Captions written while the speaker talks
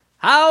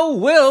How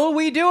will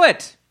we do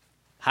it?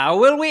 How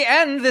will we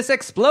end this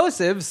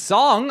explosive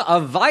song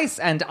of vice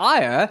and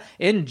ire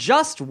in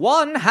just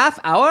 1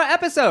 half-hour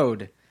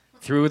episode?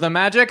 Through the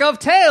magic of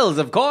tales,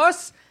 of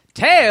course.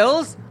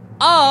 Tales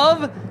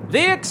of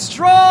the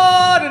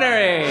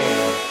Extraordinary!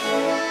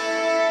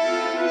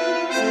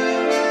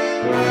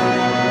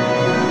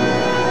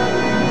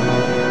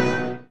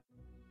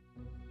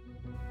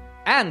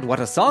 And what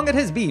a song it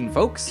has been,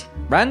 folks.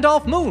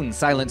 Randolph Moon,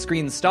 silent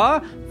screen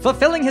star,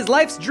 fulfilling his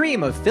life's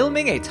dream of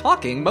filming a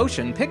talking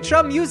motion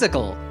picture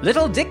musical.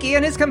 Little Dicky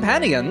and his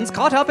companions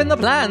caught up in the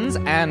plans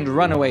and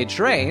runaway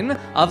train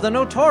of the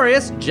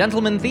notorious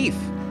gentleman thief.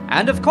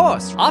 And of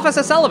course,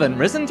 Officer Sullivan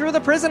risen through the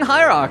prison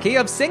hierarchy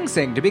of Sing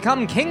Sing to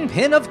become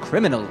kingpin of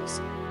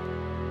criminals.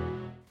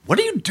 What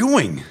are you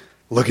doing?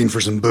 Looking for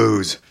some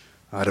booze.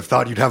 I'd have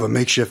thought you'd have a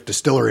makeshift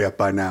distillery up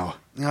by now.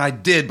 I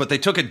did, but they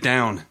took it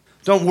down.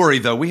 Don't worry,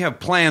 though. We have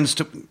plans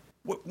to...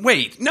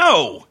 Wait,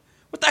 no!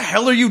 What the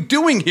hell are you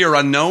doing here,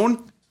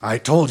 Unknown? I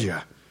told you.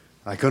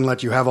 I couldn't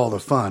let you have all the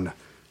fun.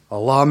 A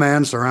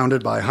lawman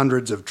surrounded by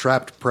hundreds of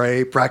trapped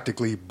prey,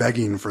 practically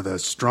begging for the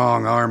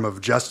strong arm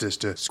of justice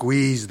to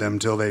squeeze them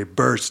till they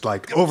burst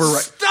like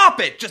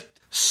Stop it!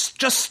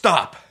 Just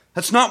stop.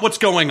 That's not what's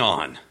going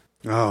on.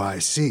 Oh, I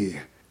see.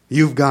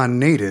 You've gone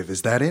native,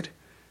 is that it?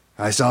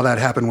 I saw that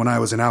happen when I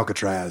was in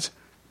Alcatraz.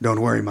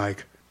 Don't worry,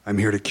 Mike. I'm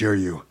here to cure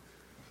you.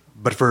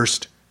 But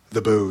first,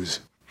 the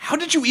booze. How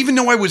did you even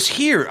know I was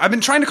here? I've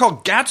been trying to call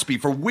Gatsby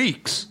for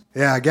weeks.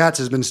 Yeah, Gats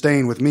has been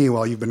staying with me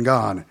while you've been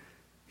gone.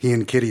 He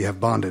and Kitty have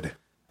bonded.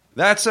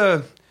 That's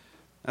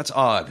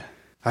odd.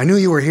 I knew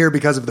you were here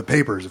because of the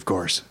papers, of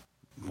course.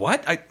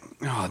 What?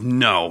 Oh,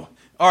 no.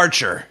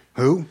 Archer.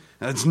 Who?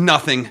 That's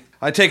nothing.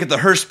 I take it the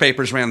Hearst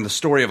papers ran the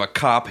story of a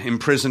cop in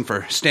prison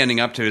for standing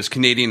up to his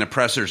Canadian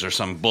oppressors or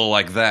some bull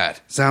like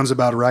that. Sounds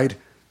about right.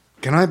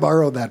 Can I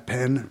borrow that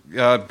pen?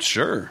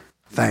 Sure.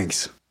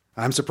 Thanks.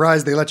 I'm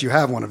surprised they let you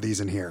have one of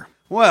these in here.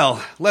 Well,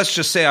 let's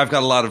just say I've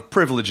got a lot of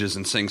privileges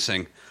in Sing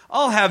Sing.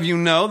 I'll have you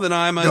know that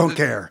I'm a... Don't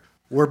care.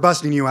 We're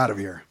busting you out of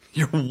here.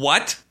 You're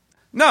what?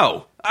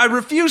 No, I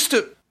refuse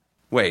to...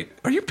 Wait,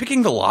 are you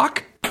picking the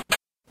lock?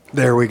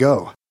 There we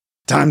go.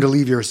 Time to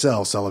leave your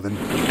cell, Sullivan.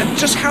 And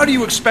just how do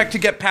you expect to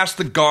get past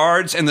the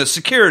guards and the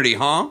security,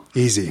 huh?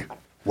 Easy.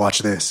 Watch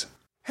this.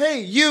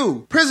 Hey,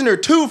 you! Prisoner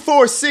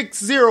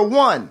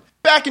 24601!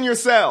 Back in your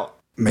cell!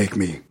 Make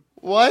me.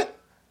 What?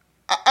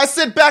 I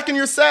said back in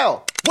your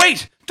cell!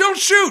 Wait! Don't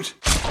shoot!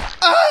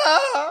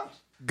 Ah!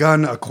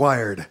 Gun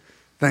acquired.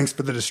 Thanks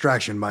for the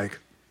distraction, Mike.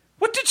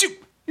 What did you...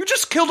 You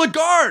just killed a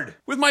guard!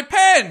 With my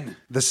pen!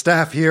 The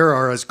staff here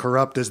are as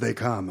corrupt as they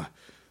come.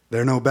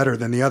 They're no better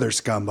than the other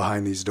scum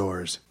behind these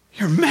doors.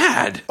 You're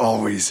mad!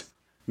 Always.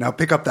 Now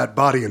pick up that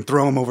body and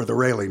throw him over the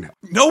railing.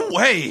 No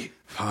way!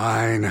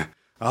 Fine.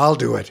 I'll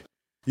do it.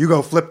 You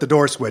go flip the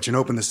door switch and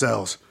open the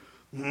cells.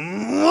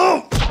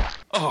 Oh,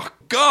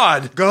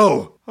 God!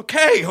 Go!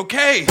 Okay.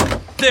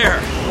 There.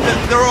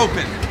 They're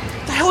open.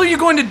 What the hell are you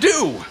going to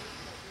do?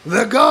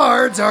 The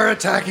guards are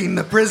attacking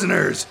the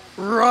prisoners.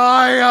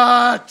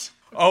 Riot!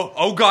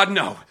 Oh God,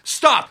 no.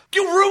 Stop!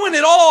 You'll ruin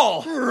it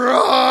all!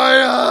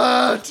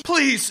 Riot!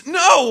 Please,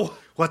 no!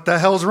 What the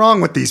hell's wrong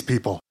with these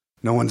people?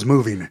 No one's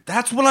moving.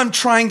 That's what I'm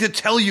trying to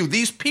tell you.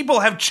 These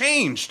people have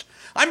changed.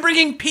 I'm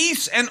bringing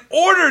peace and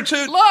order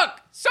to... Look!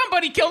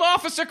 Somebody killed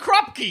Officer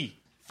Krupke!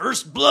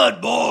 First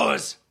blood,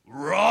 boys!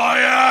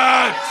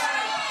 Riot!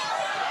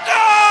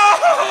 No!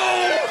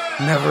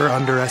 Never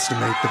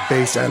underestimate the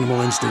base animal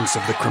instincts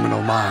of the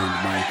criminal mind,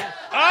 Mike.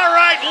 All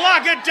right,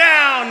 lock it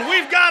down!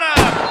 We've got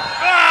a...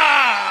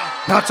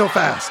 Not so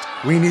fast.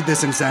 We need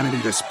this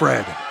insanity to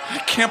spread. I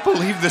can't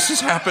believe this is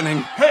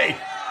happening. Hey,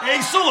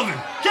 Sullivan,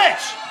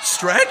 catch!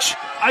 Stretch?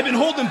 I've been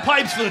holding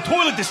pipes for the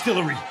toilet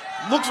distillery.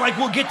 Looks like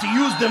we'll get to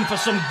use them for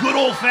some good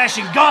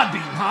old-fashioned God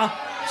beating, huh?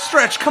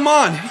 Stretch, come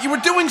on. You were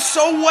doing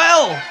so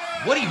well.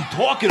 What are you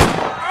talking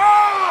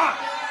about?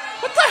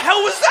 What the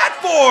hell was that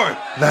for?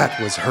 That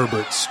was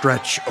Herbert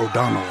Stretch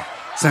O'Donnell,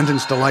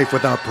 sentenced to life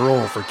without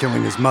parole for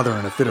killing his mother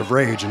in a fit of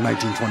rage in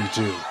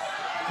 1922.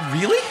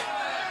 Really?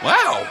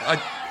 Wow.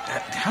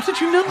 How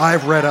did you know?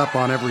 I've read up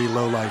on every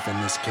lowlife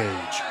in this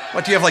cage.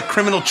 What, do you have like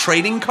criminal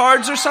trading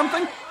cards or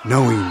something?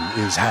 Knowing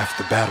is half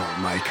the battle,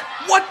 Mike.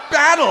 What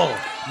battle?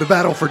 The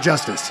battle for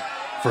justice,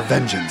 for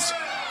vengeance,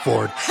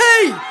 for...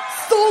 Hey!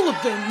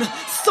 Sullivan!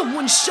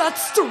 Someone shot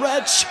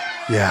Stretch!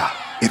 Yeah,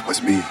 it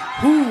was me.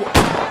 Who?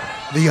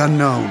 The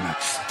unknown.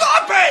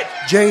 Stop it!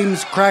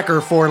 James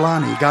Cracker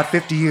Forlani got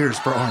 50 years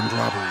for armed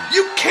robbery.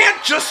 You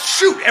can't just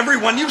shoot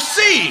everyone you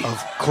see!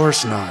 Of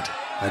course not.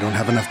 I don't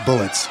have enough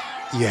bullets.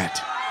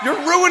 Yet. You're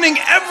ruining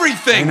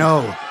everything! I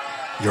know.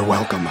 You're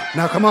welcome.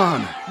 Now come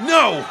on.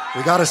 No!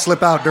 We gotta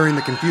slip out during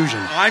the confusion.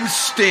 I'm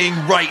staying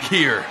right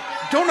here.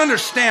 Don't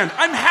understand.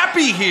 I'm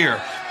happy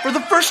here. For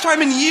the first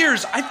time in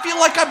years, I feel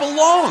like I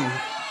belong.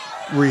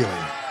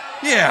 Really?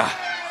 Yeah.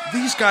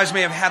 These guys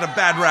may have had a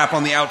bad rap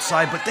on the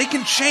outside, but they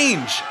can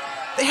change.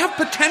 They have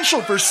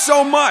potential for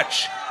so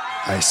much.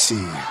 I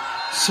see.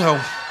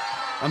 So,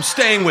 I'm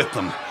staying with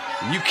them.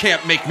 And you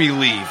can't make me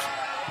leave.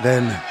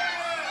 Then,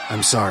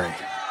 I'm sorry.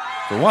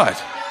 For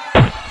what?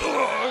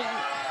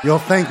 You'll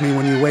thank me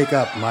when you wake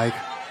up, Mike.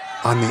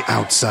 On the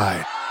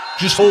outside.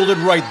 Just hold it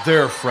right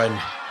there, friend.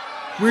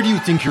 Where do you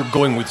think you're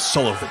going with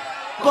Sullivan?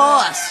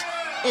 Boss,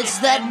 it's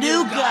that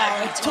new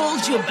guy I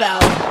told you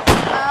about.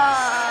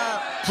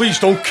 Please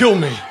don't kill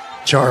me.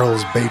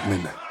 Charles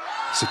Bateman.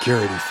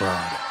 Security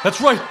fraud. That's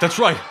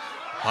right.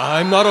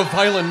 I'm not a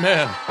violent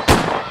man.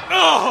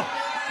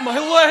 My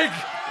leg!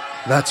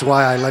 That's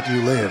why I let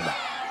you live.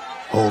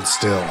 Hold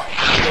still.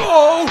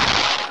 Oh!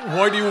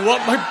 Why do you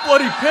want my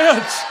bloody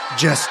pants?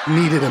 Just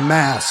needed a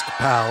mask,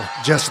 pal.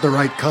 Just the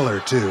right color,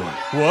 too.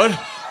 What?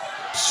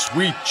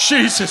 Sweet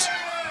Jesus!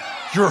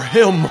 You're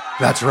him!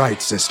 That's right,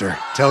 sister.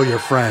 Tell your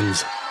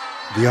friends.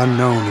 The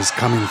unknown is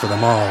coming for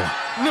them all.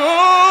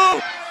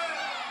 No!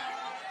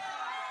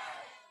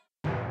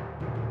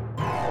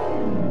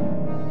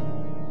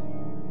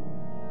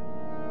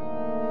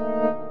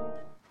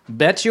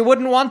 Bet you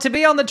wouldn't want to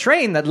be on the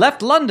train that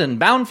left London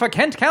bound for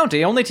Kent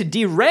County only to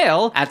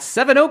derail at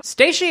Sevenoaks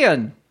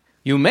Station.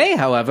 You may,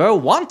 however,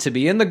 want to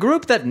be in the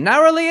group that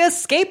narrowly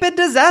escaped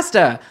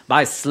disaster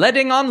by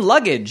sledding on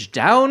luggage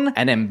down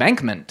an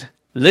embankment.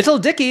 Little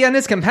Dicky and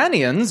his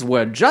companions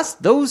were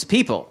just those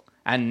people,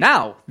 and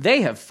now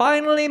they have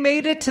finally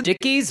made it to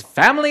Dicky's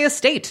family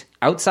estate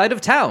outside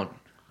of town.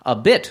 A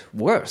bit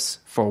worse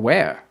for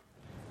wear.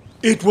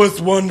 It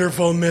was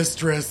wonderful,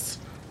 mistress.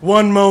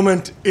 One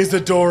moment,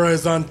 Isadora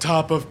is on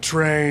top of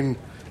train,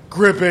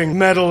 gripping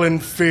metal in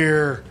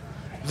fear.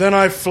 Then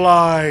I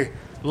fly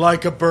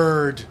like a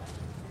bird.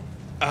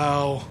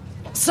 Ow.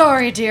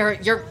 Sorry, dear.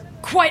 You're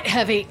quite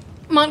heavy.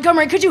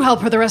 Montgomery, could you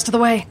help her the rest of the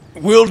way?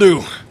 Will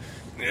do.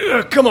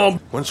 Come on.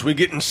 Once we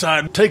get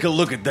inside, take a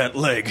look at that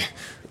leg.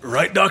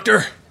 Right,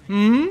 Doctor?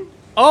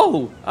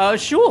 Oh,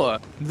 sure.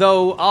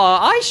 Though,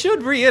 I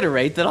should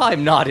reiterate that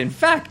I'm not, in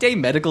fact, a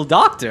medical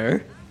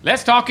doctor.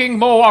 Less talking,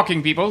 more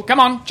walking, people. Come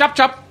on, chop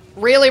chop.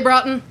 Really,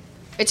 Broughton?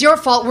 It's your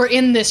fault we're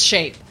in this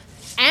shape.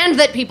 And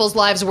that people's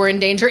lives were in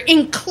danger,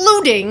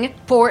 including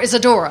poor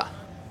Isadora.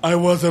 I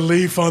was a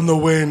leaf on the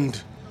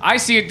wind. I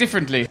see it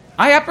differently.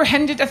 I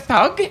apprehended a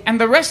thug,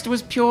 and the rest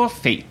was pure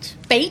fate.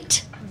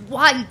 Fate?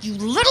 Why, you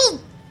little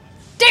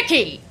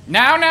Dicky!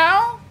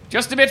 Now.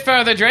 Just a bit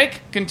further, Drake.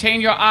 Contain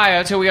your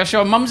ire till we are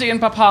sure Mumsy and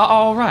Papa are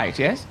all right,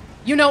 yes?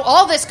 You know,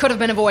 all this could have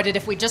been avoided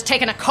if we'd just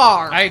taken a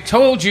car. I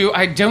told you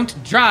I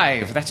don't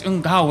drive. That's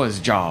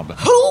Ungawa's job.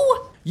 Who?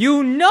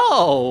 You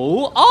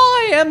know,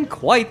 I am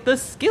quite the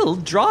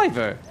skilled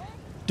driver.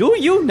 Do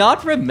you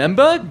not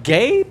remember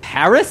Gay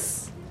Paris?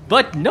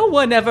 But no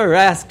one ever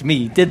asked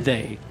me, did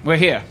they? We're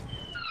here.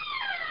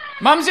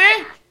 Mumsy?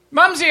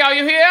 Mumsy, are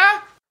you here?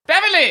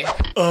 Beverly!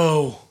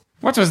 Oh.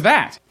 What was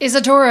that?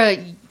 Isadora,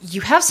 you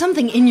have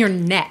something in your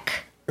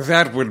neck.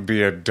 That would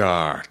be a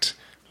dart,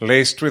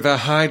 laced with a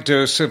high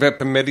dose of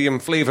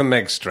epimedium flavum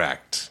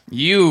extract.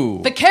 You.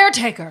 The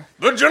caretaker.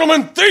 The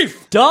gentleman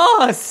thief!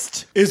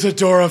 Dust!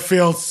 Isadora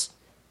feels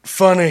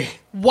funny.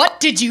 What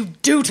did you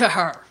do to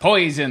her?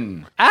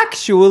 Poison.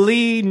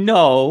 Actually,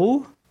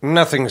 no.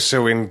 Nothing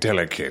so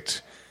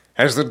indelicate.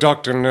 As the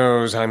doctor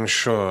knows, I'm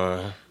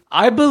sure.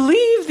 I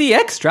believe the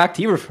extract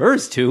he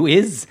refers to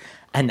is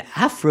an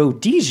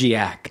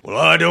aphrodisiac. Well,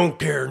 I don't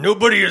care.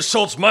 Nobody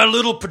assaults my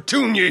little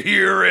petunia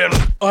here,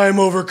 and... I am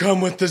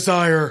overcome with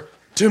desire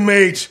to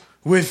mate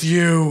with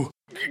you.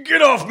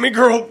 Get off me,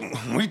 girl.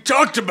 We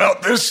talked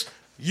about this.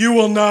 You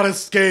will not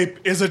escape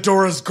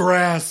Isadora's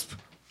grasp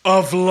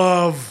of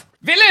love.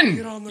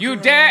 Villain! You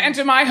dare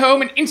enter my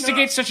home and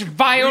instigate such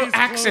vile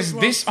acts as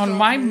this on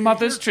my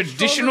mother's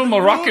traditional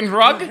Moroccan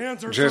rug?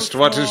 Just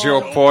what is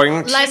your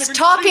point? Less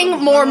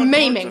talking, more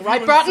maiming,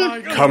 right,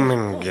 Broughton? Come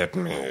and get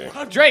me.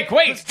 Drake,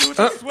 wait!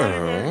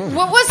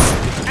 What was...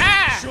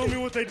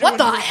 What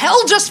the hell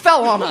just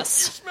fell on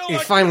us?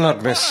 If I'm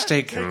not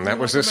mistaken, that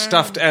was a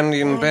stuffed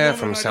Andean bear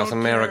from South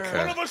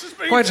America.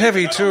 Quite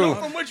heavy, too.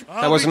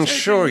 I wasn't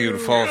sure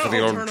you'd fall for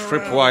the old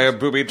tripwire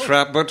booby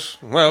trap, but,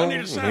 well,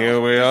 here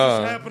we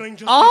are.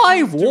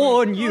 I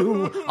warn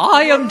you,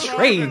 I am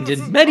trained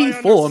in many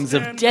forms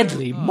of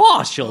deadly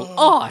martial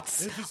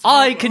arts.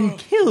 I can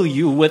kill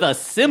you with a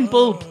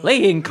simple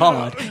playing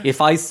card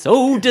if I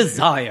so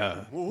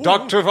desire.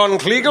 Dr. von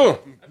Kliegel,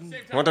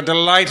 what a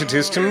delight it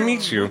is to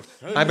meet you.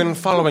 I've been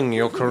following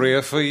your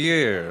career for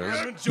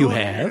years. You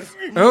have?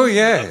 Oh,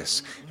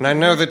 yes. And I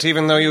know that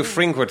even though you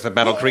frequent the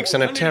Battle Creek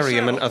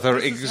Sanitarium and other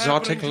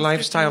exotic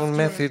lifestyle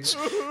methods,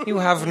 you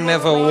have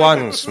never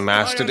once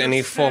mastered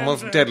any form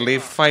of deadly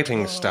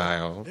fighting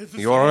style.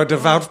 You're a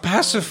devout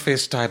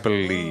pacifist, I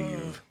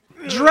believe.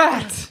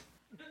 Drat!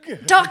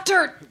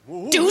 Doctor,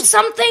 do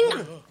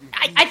something?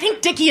 I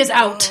think Dicky is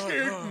out.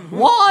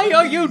 Why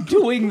are you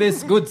doing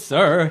this, good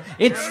sir?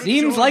 It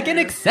seems like an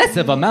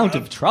excessive amount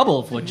of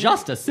trouble for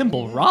just a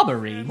simple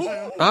robbery.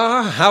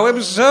 Ah, how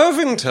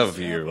observant of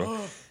you.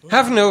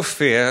 Have no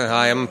fear,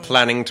 I am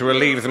planning to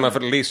relieve them of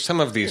at least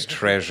some of these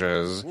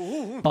treasures.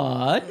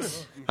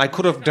 But... I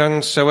could have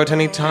done so at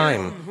any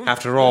time.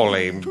 After all,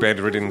 a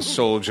bedridden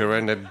soldier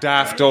and a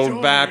daft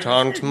old bat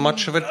aren't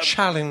much of a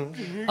challenge.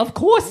 Of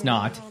course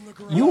not.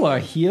 You are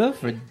here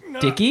for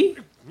Dicky?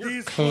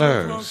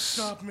 Close.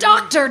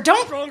 Doctor,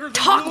 don't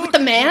talk with the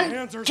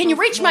man. Can you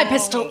reach my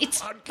pistol?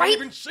 It's right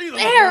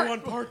there.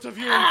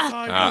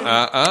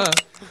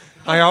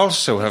 I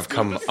also have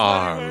come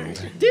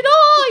armed. Did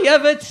I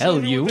ever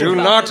tell you? Do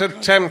not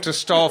attempt to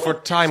stall for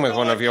time with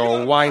one of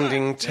your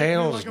winding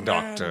tales,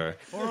 Doctor.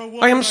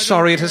 I am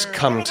sorry it has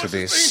come to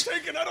this.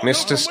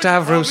 Mr.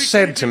 Stavros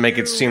said to make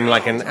it seem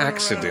like an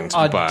accident,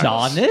 but...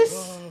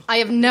 Adonis? I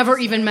have never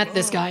even met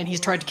this guy, and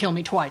he's tried to kill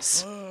me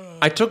twice.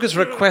 I took his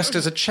request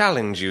as a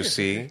challenge, you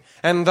see,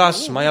 and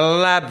thus my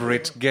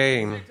elaborate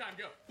game.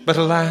 But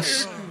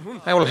alas,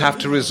 I will have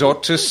to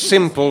resort to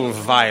simple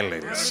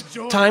violence.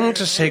 Time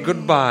to say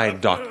goodbye,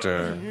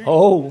 Doctor.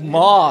 Oh,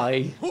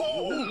 my.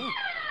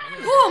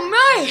 Oh,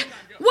 my!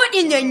 What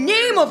in the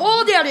name of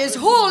all that is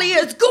holy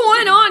is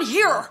going on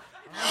here?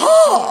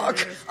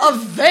 Hark! A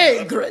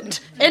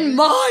vagrant in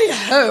my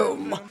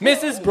home!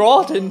 Mrs.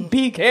 Broughton,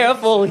 be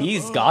careful.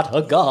 He's got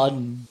a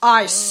gun.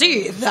 I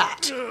see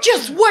that.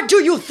 Just what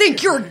do you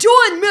think you're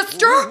doing,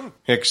 mister?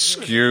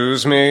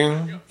 Excuse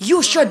me?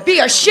 You should be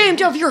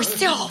ashamed of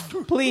yourself.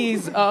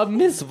 Please,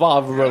 Miss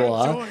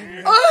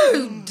Vavrilla.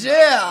 Oh,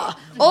 dear.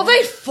 Are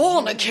they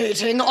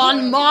fornicating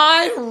on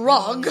my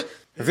rug?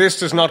 This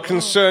does not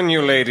concern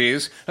you,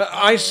 ladies.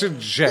 I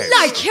suggest...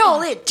 Like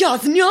hell it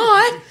does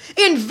not!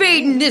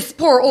 Invading this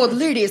poor old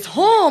lady's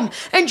home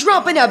and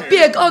dropping a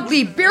big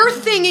ugly bear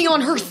thingy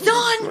on her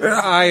son!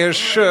 I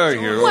assure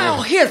you...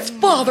 While his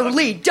father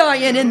lay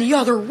dying in the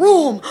other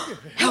room!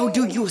 How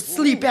do you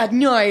sleep at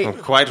night?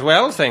 Quite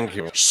well, thank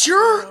you.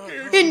 Sure?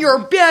 In your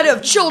bed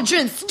of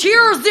children's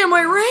tears, am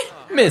I right?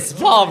 Miss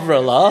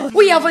Vavrilla.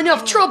 We have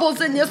enough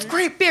troubles in this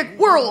great big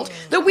world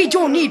that we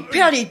don't need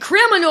petty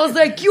criminals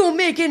like you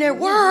making it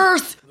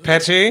worse.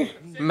 Petty?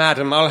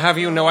 Madam, I'll have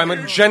you know I'm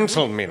a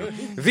gentleman.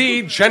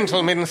 The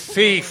gentleman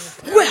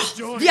thief.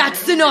 Well,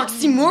 that's an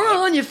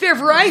oxymoron if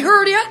ever I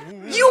heard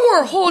it. You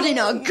were holding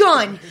a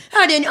gun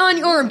at an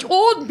unarmed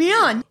old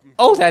man.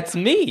 Oh, that's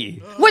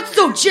me. What's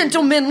so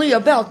gentlemanly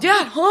about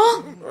that,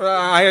 huh?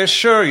 I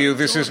assure you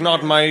this is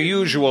not my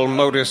usual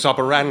modus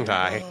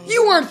operandi.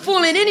 You aren't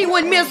fooling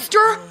anyone, mister.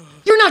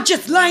 You're not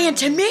just lying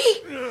to me.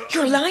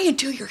 You're lying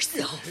to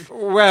yourself.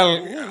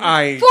 Well,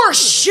 For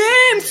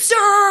shame,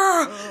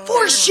 sir!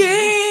 For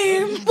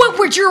shame! What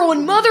would your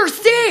own mother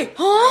say,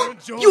 huh?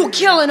 You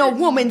killing a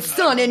woman's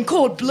son in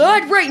cold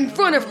blood right in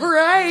front of her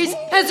eyes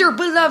as her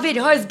beloved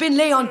husband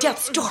lay on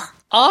death's door.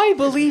 I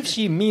believe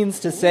she means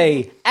to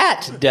say,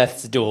 at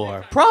death's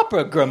door.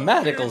 Proper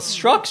grammatical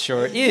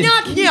structure is...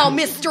 Not now,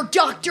 Mr.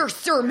 Doctor,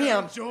 sir,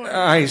 ma'am.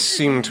 I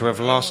seem to have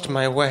lost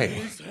my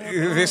way.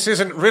 This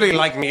isn't really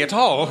like me at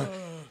all.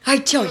 I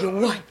tell you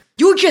what,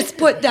 you just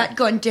put that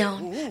gun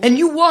down, and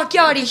you walk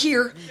out of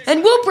here,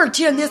 and we'll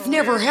pretend this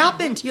never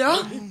happened,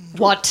 yeah?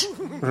 What?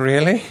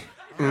 Really?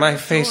 My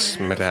face,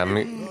 madame,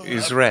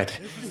 is red.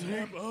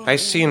 I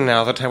see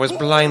now that I was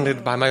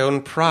blinded by my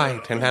own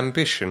pride and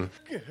ambition.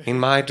 In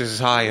my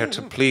desire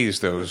to please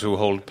those who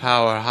hold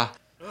power,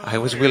 I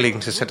was willing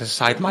to set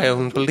aside my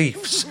own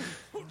beliefs.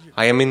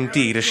 I am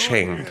indeed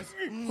ashamed.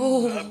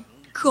 Oh,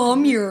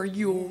 come here,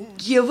 you.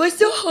 Give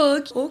us a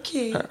hug,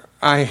 okay?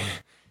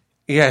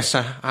 Yes,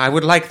 I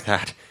would like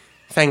that.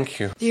 Thank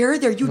you.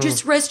 There, you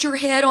just rest your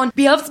head on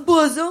Bev's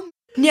bosom.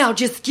 Now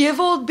just give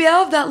old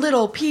Bev that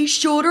little pea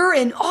shoulder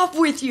and off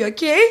with you,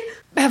 okay?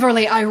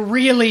 Beverly, I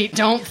really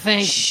don't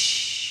think...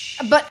 Shh.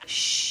 But...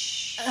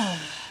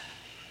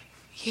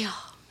 Yeah,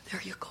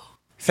 there you go.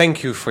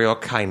 Thank you for your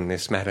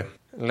kindness, madam.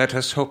 Let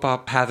us hope our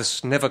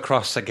paths never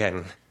cross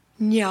again.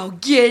 Now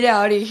get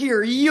out of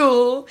here,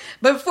 you,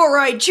 before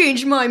I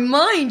change my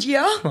mind,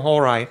 yeah? All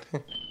right.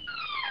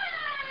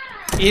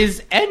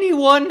 Is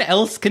anyone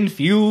else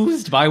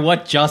confused by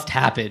what just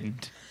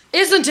happened?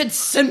 Isn't it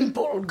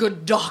simple,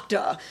 good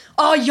doctor?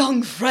 Our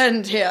young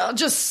friend here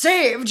just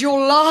saved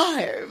your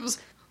lives.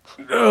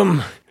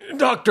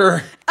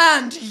 Doctor.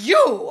 And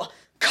you,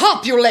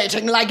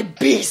 copulating like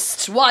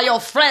beasts while your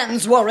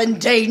friends were in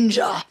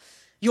danger.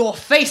 Your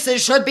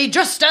faces should be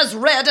just as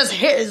red as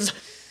his.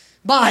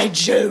 By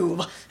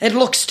Jove, it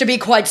looks to be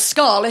quite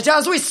scarlet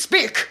as we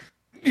speak.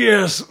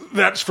 Yes,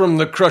 that's from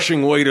the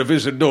crushing weight of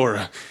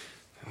Isadora.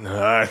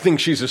 I think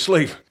she's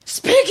asleep.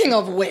 Speaking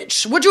of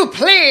which, would you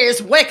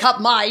please wake up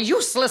my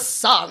useless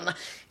son?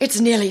 It's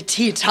nearly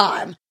tea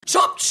time.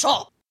 Chop,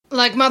 chop.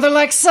 Like mother,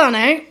 like son,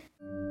 eh?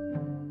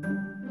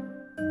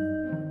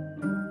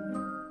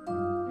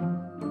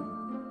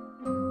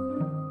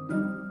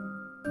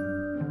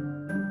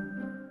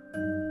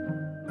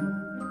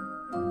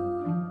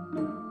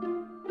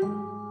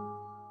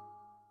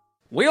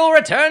 We'll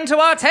return to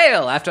our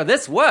tale after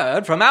this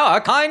word from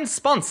our kind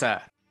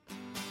sponsor.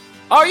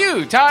 Are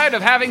you tired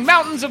of having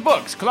mountains of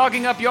books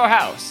clogging up your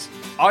house?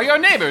 Are your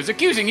neighbors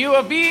accusing you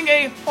of being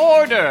a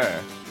hoarder?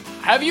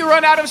 Have you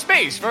run out of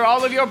space for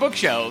all of your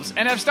bookshelves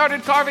and have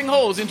started carving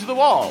holes into the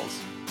walls?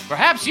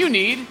 Perhaps you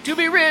need to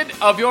be rid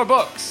of your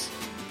books.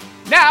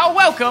 Now,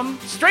 welcome,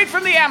 straight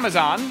from the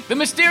Amazon, the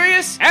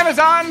mysterious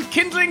Amazon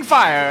Kindling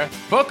Fire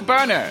Book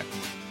Burner.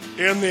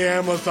 In the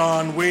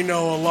Amazon, we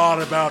know a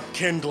lot about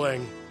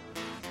kindling.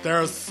 There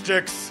are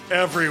sticks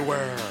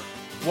everywhere.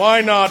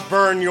 Why not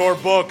burn your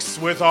books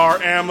with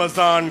our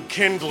Amazon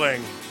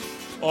Kindling?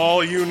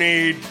 All you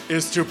need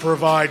is to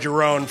provide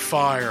your own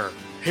fire.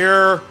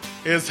 Here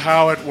is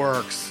how it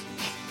works.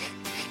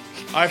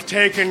 I've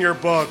taken your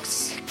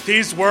books.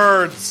 These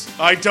words,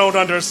 I don't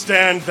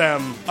understand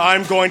them.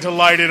 I'm going to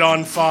light it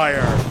on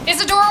fire.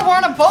 Isadora, we're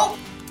on a boat.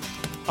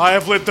 I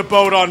have lit the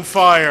boat on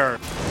fire.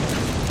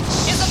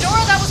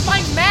 Isadora, that was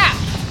my map.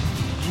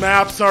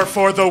 Maps are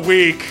for the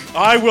weak.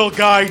 I will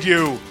guide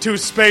you to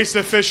space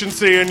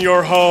efficiency in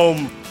your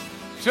home.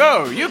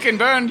 So, you can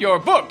burn your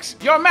books,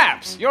 your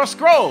maps, your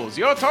scrolls,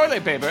 your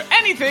toilet paper,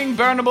 anything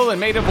burnable and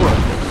made of wood.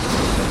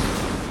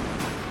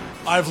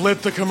 I've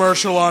lit the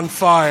commercial on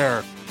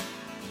fire.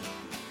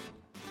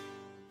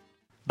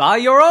 Buy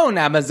your own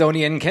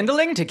Amazonian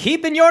kindling to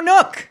keep in your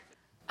nook.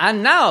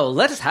 And now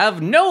let's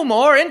have no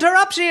more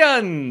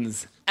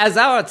interruptions as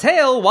our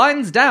tale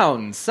winds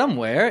down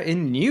somewhere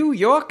in New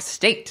York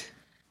State.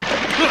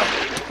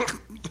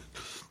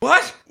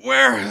 What?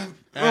 Where?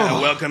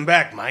 Welcome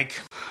back,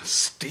 Mike.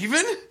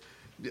 Stephen?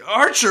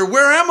 Archer,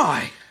 where am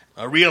I?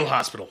 A real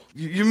hospital.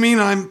 You mean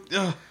I'm...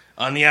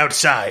 On the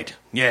outside,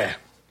 yeah.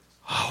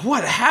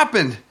 What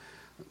happened?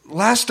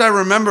 Last I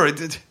remember,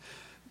 the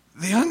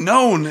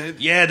unknown...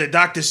 Yeah, the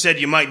doctor said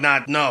you might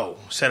not know.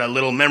 Said a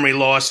little memory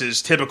loss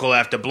is typical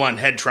after blunt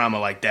head trauma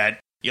like that.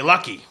 You're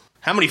lucky.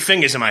 How many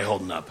fingers am I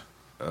holding up?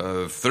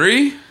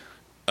 3?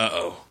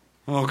 Uh-oh.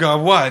 Oh,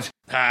 God, what?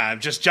 I'm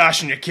just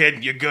joshing you,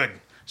 kid. You're good.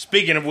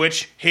 Speaking of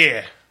which,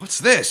 here. What's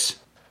this?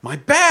 My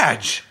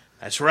badge.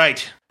 That's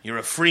right. You're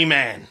a free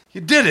man. You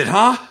did it,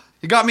 huh?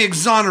 You got me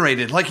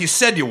exonerated, like you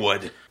said you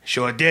would.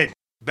 Sure did.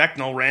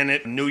 Becknell ran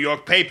it in New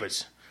York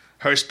papers.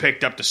 Hearst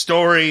picked up the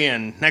story,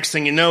 and next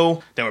thing you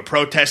know, there were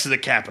protests at the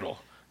Capitol.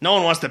 No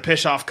one wants to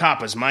piss off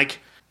coppers, Mike.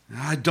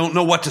 I don't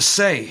know what to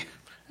say.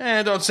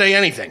 Don't say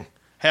anything.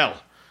 Hell,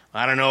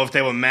 I don't know if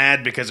they were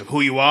mad because of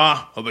who you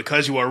are or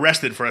because you were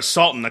arrested for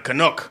assaulting the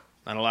Canuck.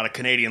 Not a lot of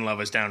Canadian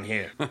lovers down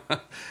here.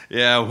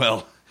 Yeah,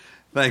 well,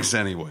 thanks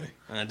anyway.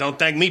 Don't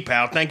thank me,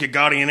 pal. Thank your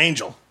guardian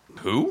angel.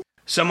 Who?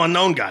 Some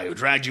unknown guy who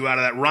dragged you out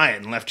of that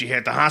riot and left you here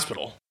at the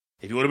hospital.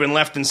 If you would have been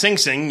left in Sing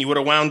Sing, you would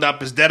have wound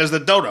up as dead as the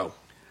dodo.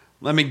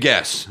 Let me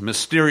guess. A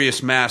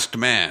mysterious masked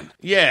man.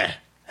 Yeah.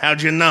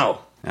 How'd you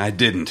know? I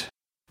didn't.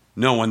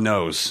 No one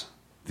knows.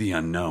 The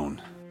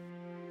unknown.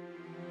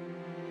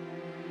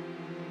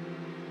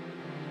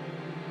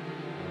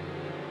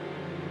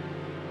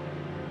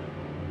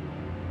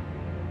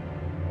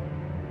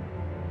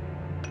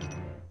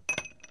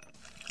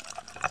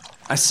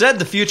 I said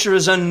the future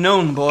is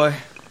unknown, boy.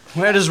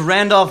 Where does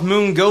Randolph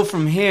Moon go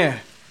from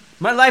here?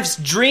 My life's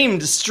dream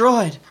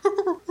destroyed.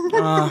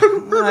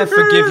 I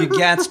forgive you,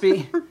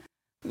 Gatsby.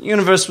 The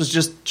universe was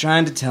just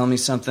trying to tell me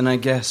something, I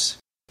guess.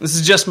 This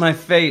is just my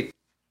fate.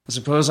 I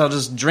suppose I'll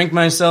just drink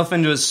myself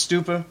into a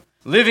stupor,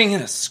 living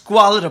in a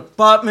squalid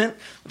apartment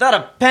without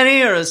a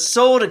penny or a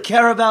soul to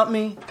care about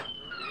me.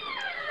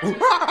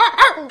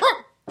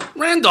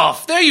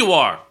 Randolph, there you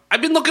are.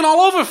 I've been looking all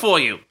over for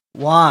you.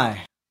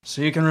 Why?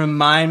 So you can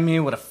remind me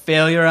what a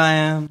failure I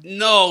am?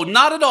 No,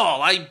 not at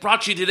all. I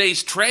brought you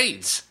today's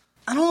trades.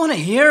 I don't want to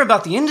hear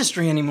about the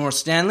industry anymore,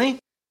 Stanley.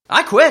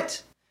 I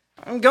quit.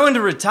 I'm going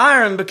to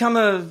retire and become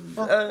a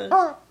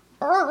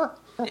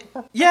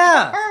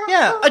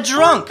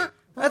drunk.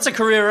 That's a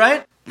career,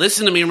 right?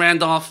 Listen to me,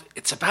 Randolph.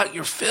 It's about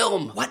your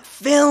film. What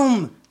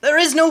film? There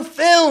is no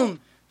film.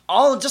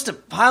 All just a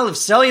pile of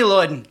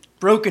celluloid and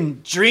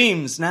broken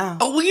dreams now.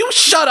 Oh, will you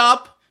shut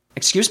up?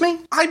 Excuse me?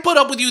 I put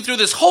up with you through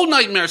this whole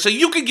nightmare so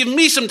you could give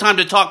me some time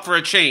to talk for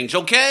a change,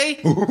 okay?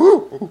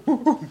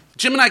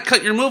 Jim and I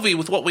cut your movie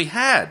with what we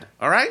had,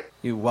 all right?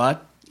 You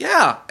what?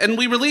 Yeah, and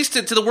we released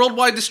it to the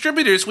worldwide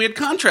distributors we had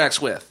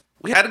contracts with.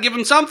 We had to give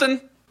them something.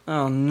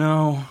 Oh,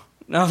 no.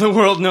 Now the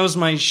world knows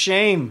my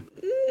shame.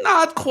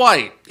 Not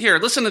quite. Here,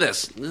 listen to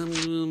this.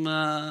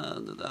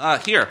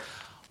 Here.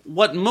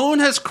 What Moon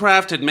has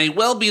crafted may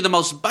well be the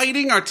most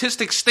biting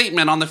artistic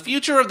statement on the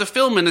future of the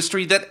film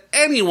industry that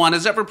anyone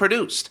has ever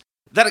produced.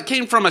 That it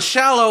came from a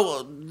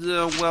shallow...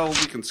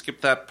 we can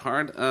skip that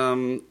part.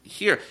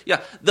 Here.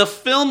 Yeah, the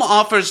film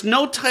offers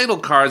no title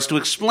cards to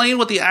explain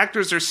what the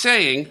actors are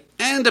saying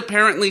and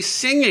apparently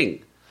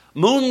singing.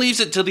 Moon leaves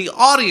it to the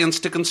audience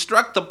to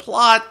construct the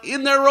plot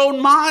in their own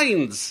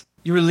minds.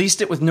 You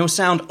released it with no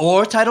sound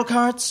or title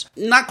cards?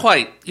 Not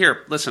quite.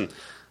 Here, listen.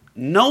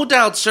 No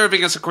doubt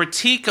serving as a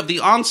critique of the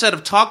onset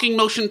of talking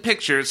motion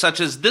pictures such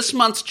as this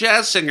month's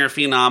jazz singer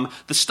phenom,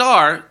 The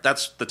Star,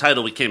 that's the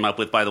title we came up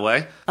with, by the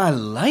way. I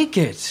like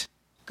it.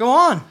 Go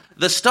on.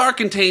 The Star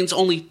contains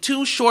only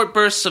 2 short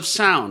bursts of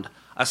sound.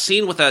 A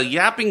scene with a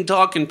yapping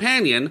dog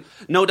companion,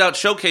 no doubt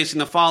showcasing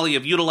the folly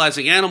of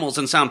utilizing animals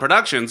in sound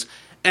productions,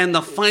 and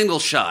the final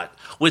shot,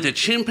 with a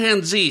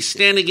chimpanzee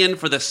standing in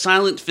for the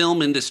silent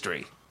film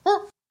industry.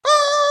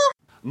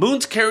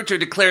 Moon's character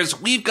declares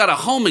we've got a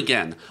home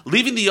again,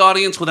 leaving the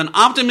audience with an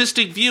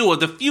optimistic view of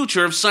the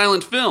future of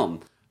silent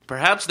film.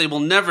 Perhaps they will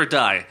never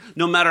die,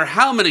 no matter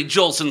how many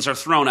Jolsons are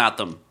thrown at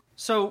them.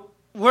 So,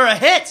 we're a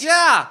hit?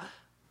 Yeah.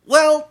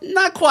 Well,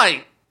 not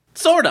quite.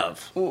 Sort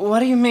of.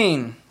 What do you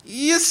mean?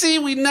 You see,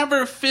 we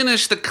never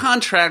finished the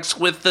contracts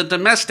with the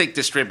domestic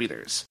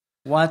distributors.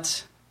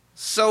 What?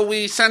 So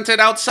we sent it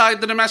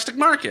outside the domestic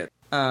market.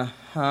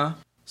 Uh-huh.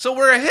 So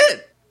we're a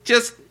hit,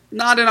 just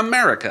not in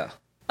America.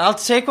 I'll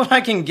take what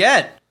I can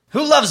get.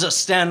 Who loves us,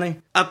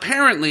 Stanley?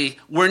 Apparently,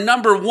 we're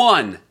number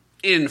 1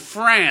 in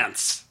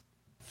France.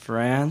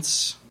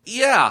 France?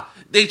 Yeah,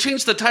 they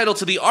changed the title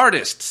to The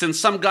Artist since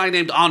some guy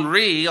named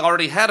Henri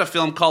already had a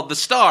film called The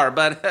Star,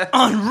 but...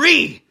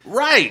 Henri!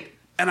 Right!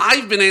 And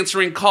I've been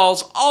answering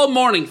calls all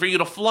morning for you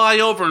to fly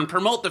over and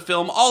promote the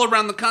film all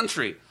around the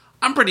country.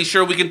 I'm pretty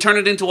sure we can turn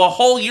it into a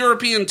whole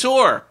European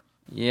tour.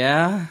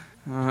 Yeah?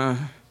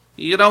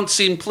 You don't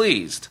seem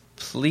pleased.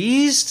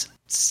 Pleased?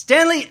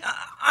 Stanley,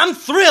 I'm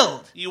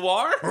thrilled! You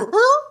are?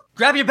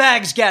 Grab your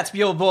bags,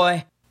 Gatsby, old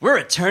boy. We're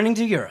returning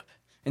to Europe.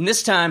 And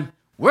this time,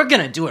 we're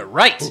gonna do it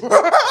right.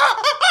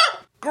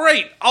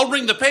 Great! I'll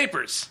ring the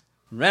papers.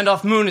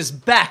 Randolph Moon is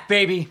back,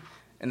 baby.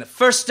 And the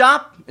first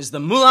stop is the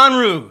Moulin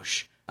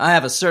Rouge. I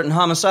have a certain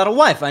homicidal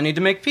wife I need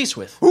to make peace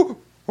with.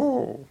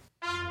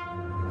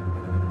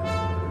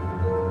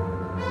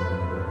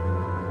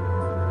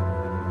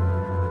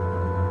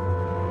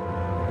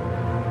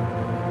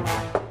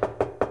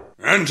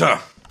 Enter.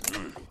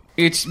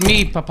 It's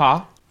me,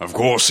 Papa. Of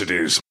course it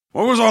is.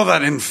 What was all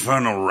that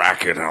infernal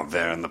racket out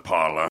there in the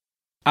parlor?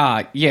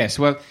 Yes,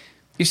 well,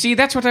 you see,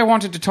 that's what I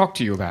wanted to talk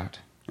to you about.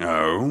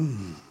 Oh?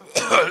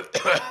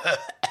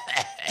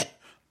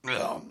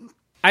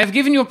 I've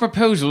given your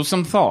proposal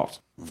some thought.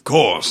 Of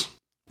course.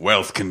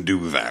 Wealth can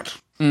do that.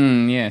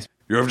 Yes.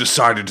 You have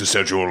decided to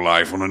set your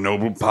life on a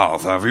noble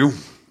path, have you?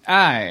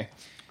 Aye.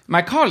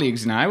 My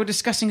colleagues and I were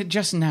discussing it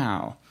just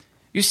now.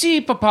 You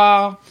see,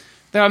 Papa,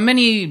 there are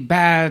many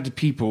bad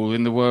people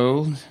in the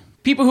world.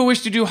 People who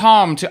wish to do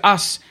harm to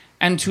us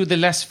and to the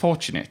less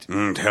fortunate.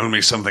 Tell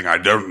me something I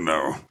don't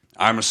know.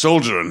 I'm a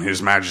soldier in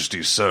His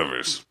Majesty's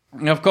service.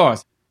 Of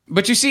course.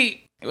 But you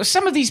see,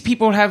 some of these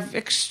people have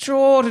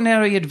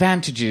extraordinary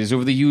advantages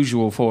over the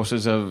usual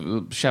forces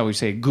of, shall we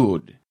say,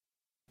 good.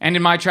 And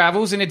in my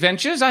travels and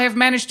adventures, I have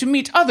managed to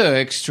meet other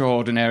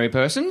extraordinary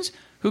persons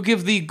who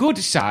give the good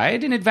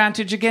side an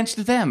advantage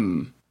against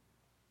them.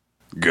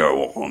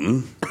 Go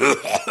on.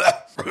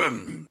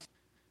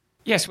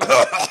 Yes,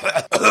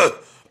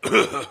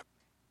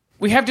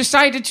 we have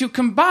decided to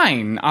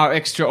combine our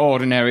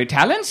extraordinary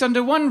talents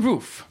under one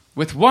roof,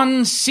 with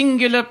one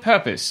singular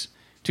purpose,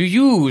 to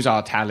use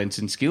our talents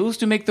and skills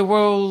to make the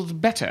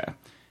world better,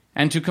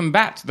 and to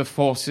combat the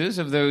forces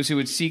of those who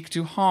would seek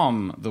to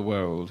harm the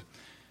world.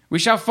 We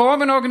shall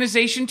form an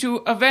organization to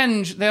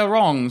avenge their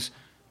wrongs,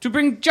 to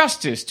bring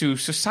justice to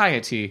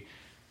society,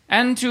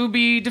 and to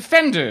be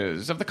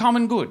defenders of the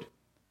common good.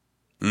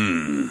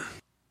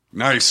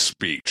 Nice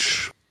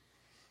speech.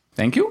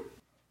 Thank you.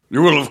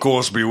 You will, of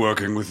course, be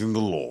working within the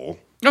law.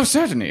 Oh,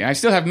 certainly. I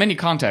still have many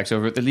contacts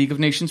over at the League of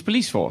Nations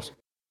Police Force.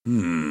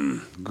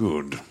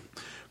 Good.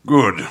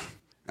 Good.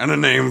 And a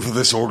name for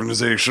this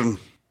organization?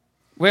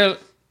 Well,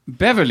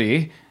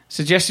 Beverly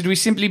suggested we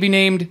simply be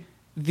named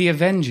the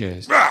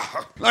Avengers.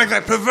 Like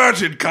that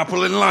perverted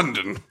couple in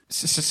London.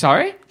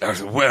 Sorry?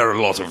 They wear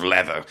a lot of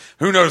leather.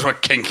 Who knows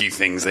what kinky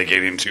things they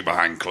get into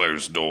behind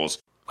closed doors?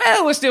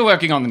 Well, we're still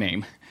working on the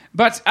name.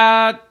 But,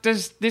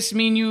 does this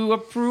mean you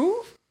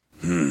approve?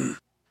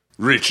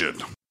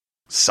 Richard,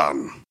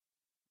 son.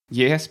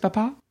 Yes,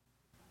 Papa?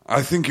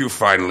 I think you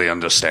finally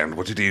understand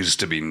what it is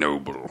to be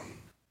noble.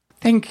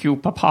 Thank you,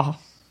 Papa.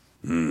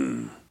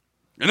 Enough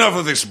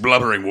of this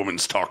blubbering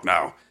woman's talk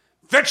now.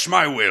 Fetch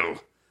my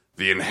will.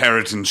 The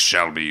inheritance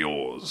shall be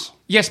yours.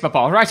 Yes,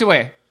 Papa, right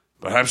away.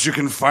 Perhaps you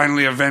can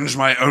finally avenge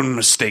my own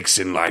mistakes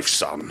in life,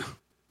 son.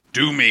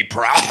 Do me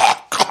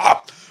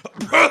proud.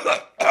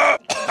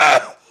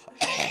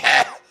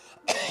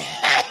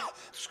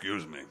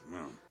 Excuse me.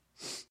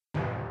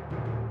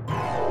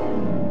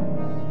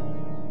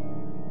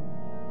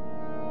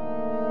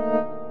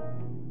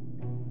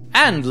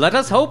 And let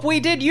us hope we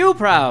did you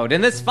proud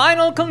in this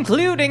final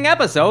concluding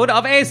episode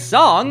of A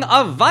Song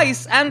of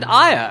Vice and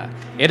Ire.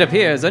 It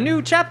appears a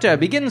new chapter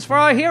begins for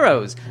our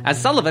heroes,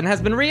 as Sullivan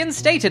has been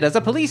reinstated as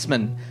a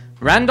policeman.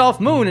 Randolph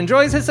Moon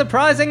enjoys his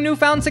surprising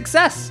newfound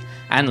success,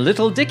 and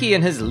Little Dicky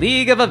in his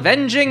League of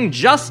Avenging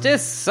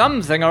Justice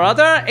something or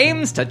other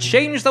aims to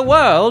change the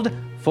world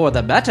for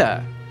the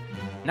better.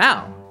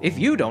 Now, if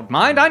you don't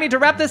mind, I need to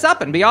wrap this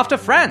up and be off to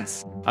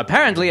France.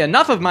 Apparently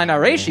enough of my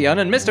narration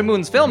and Mr.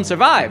 Moon's film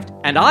survived,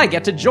 and I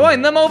get to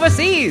join them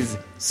overseas.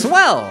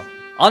 Swell!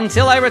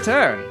 Until I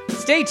return,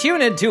 stay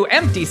tuned to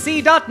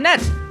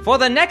emptysea.net for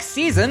the next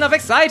season of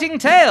exciting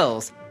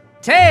tales.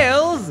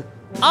 Tales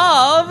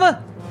of...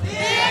 The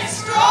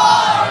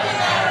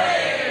Extraordinary!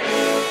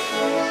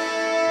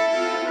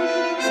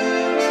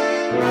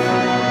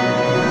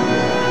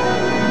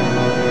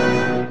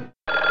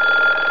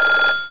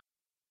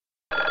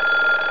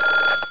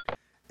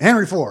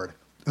 Henry Ford,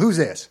 who's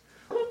this?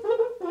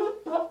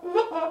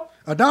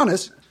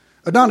 Adonis?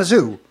 Adonis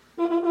who?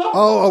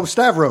 Oh,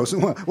 Stavros.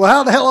 Well,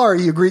 how the hell are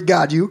you, Greek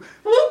god, you?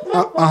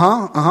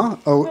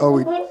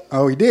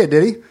 Oh, he did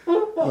he?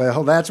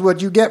 Well, that's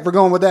what you get for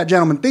going with that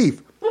gentleman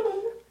thief.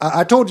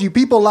 I told you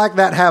people like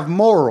that have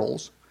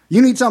morals.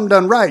 You need something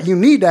done right. You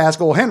need to ask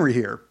old Henry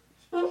here.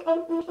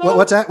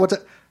 What's that? What's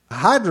a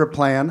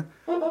hydroplan?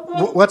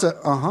 What's a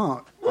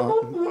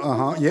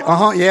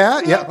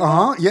yeah.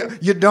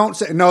 You don't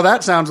say. No,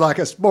 that sounds like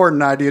a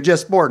sporting idea.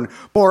 Just sporting.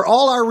 Pour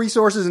all our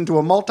resources into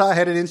a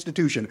multi-headed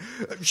institution.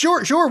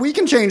 Sure, we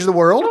can change the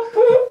world.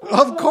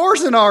 Of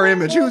course, in our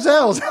image. Who's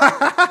else?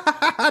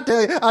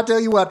 I tell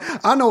you what.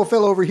 I know a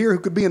fellow over here who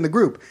could be in the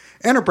group.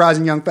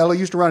 Enterprising young fellow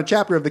used to run a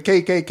chapter of the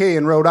KKK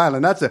in Rhode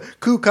Island. That's the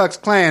Ku Klux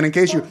Klan. In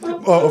case you,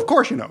 of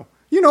course you know.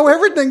 You know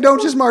everything,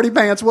 don't you, Smarty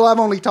Pants? Well, I've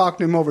only talked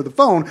to him over the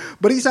phone,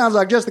 but he sounds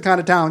like just the kind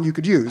of talent you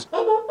could use.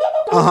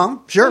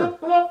 Sure.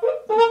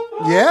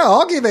 Yeah,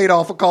 I'll give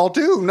Adolf a call,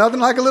 too.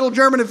 Nothing like a little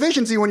German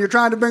efficiency when you're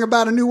trying to bring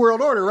about a new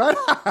world order, right?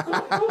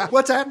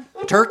 What's that?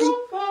 Turkey?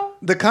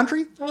 The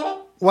country?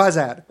 Why's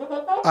that?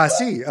 I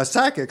see. A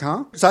psychic,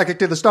 huh? Psychic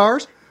to the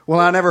stars? Well,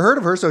 I never heard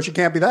of her, so she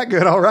can't be that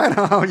good, all right?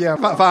 Oh, yeah,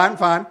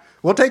 fine.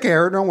 We'll take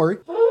care of her, don't worry.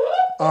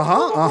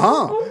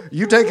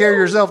 You take care of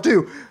yourself,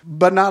 too.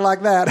 But not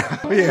like that.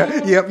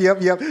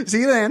 Yep.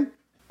 See you then.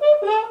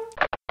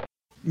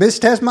 Miss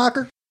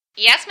Tessmacher?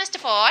 Yes, Mr.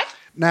 Ford?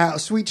 Now,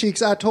 sweet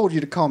cheeks, I told you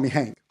to call me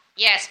Hank.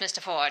 Yes, Mr.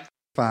 Ford.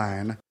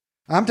 Fine.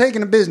 I'm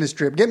taking a business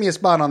trip. Get me a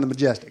spot on the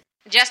Majestic.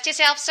 Just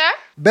yourself, sir?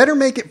 Better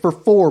make it for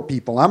 4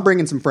 people. I'm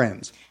bringing some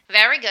friends.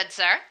 Very good,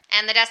 sir.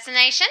 And the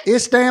destination?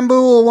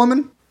 Istanbul,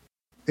 woman.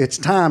 It's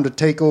time to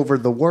take over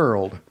the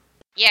world.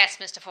 Yes,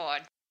 Mr.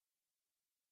 Ford.